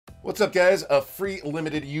What's up, guys? A free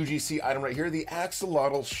limited UGC item right here, the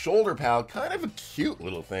AXOLOTL shoulder pad. Kind of a cute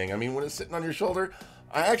little thing. I mean, when it's sitting on your shoulder,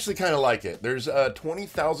 I actually kind of like it. There's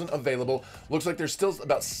 20,000 available. Looks like there's still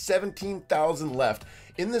about 17,000 left.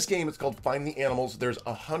 In this game, it's called Find the Animals. There's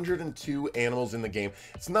 102 animals in the game.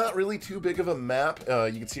 It's not really too big of a map.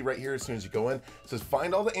 You can see right here as soon as you go in. It says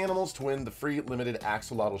find all the animals to win the free limited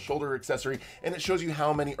AXOLOTL shoulder accessory, and it shows you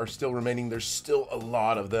how many are still remaining. There's still a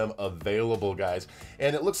lot of them available, guys.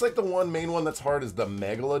 And it looks like the main one that's hard is the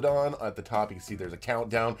Megalodon. At the top, you can see there's a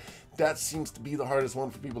countdown. That seems to be the hardest one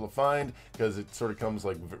for people to find because it sort of comes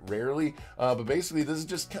like rarely. But basically, this is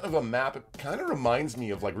just kind of a map. It kind of reminds me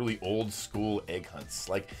of like really old school egg hunts.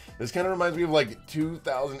 Like this kind of reminds me of like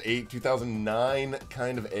 2008, 2009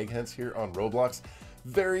 kind of egg hunts here on Roblox.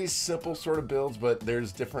 Very simple sort of builds, but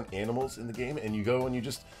there's different animals in the game, and you go and you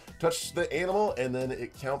just touch the animal and then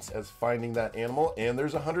it counts as finding that animal, and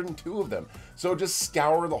there's 102 of them. So just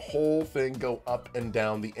scour the whole thing, go up and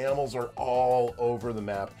down. The animals are all over the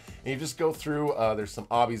map, and you just go through. There's some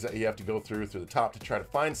obbies that you have to go through the top to try to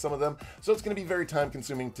find some of them, so it's going to be very time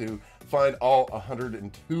consuming to find all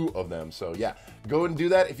 102 of them. So yeah, go and do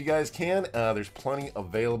that if you guys can. There's plenty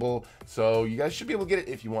available, so you guys should be able to get it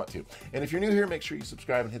if you want to. And if you're new here, make sure you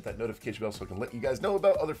subscribe and hit that notification bell so I can let you guys know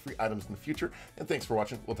about other free items in the future. And thanks for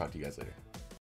watching. We'll talk to you guys later.